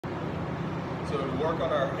So to work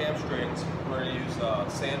on our hamstrings, we're going to use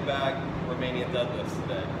sandbag Romanian deadlifts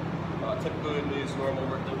today. Typically we use normal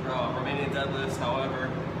Romanian deadlifts, however,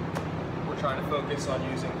 we're trying to focus on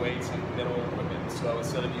using weights and minimal equipment. So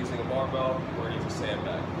instead of using a barbell, we're going to use a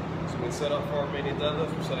sandbag. So when we set up for our Romanian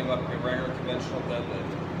deadlift, we're setting up a regular conventional deadlift.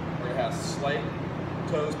 We're going to have slight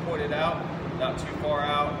toes pointed out, not too far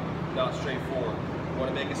out, not straight forward. We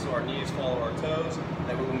want to make it so our knees follow our toes, and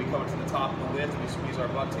then when we come to the top of the lift, we squeeze our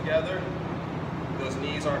butt together. Those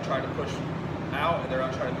knees aren't trying to push out, and they're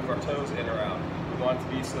not trying to move our toes in or out. We want it to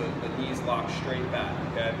be so that the knees lock straight back,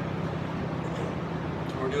 okay?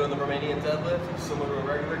 So we're doing the Romanian deadlift, similar to a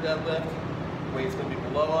regular deadlift. Weight's going to be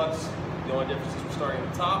below us. The only difference is we're starting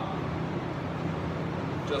at the top.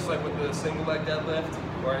 Just like with the single leg deadlift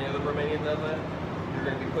or any other Romanian deadlift, you're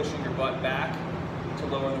going to be pushing your butt back to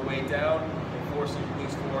lower the weight down and forcing your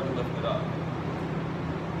glutes forward to lift it up.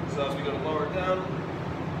 So as we go to lower it down,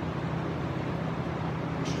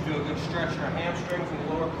 we should feel a good stretch in our hamstrings in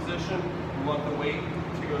the lower position. We want the weight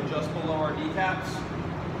to go just below our kneecaps.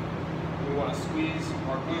 We want to squeeze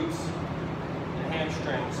our glutes and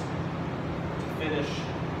hamstrings to finish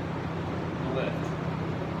the lift.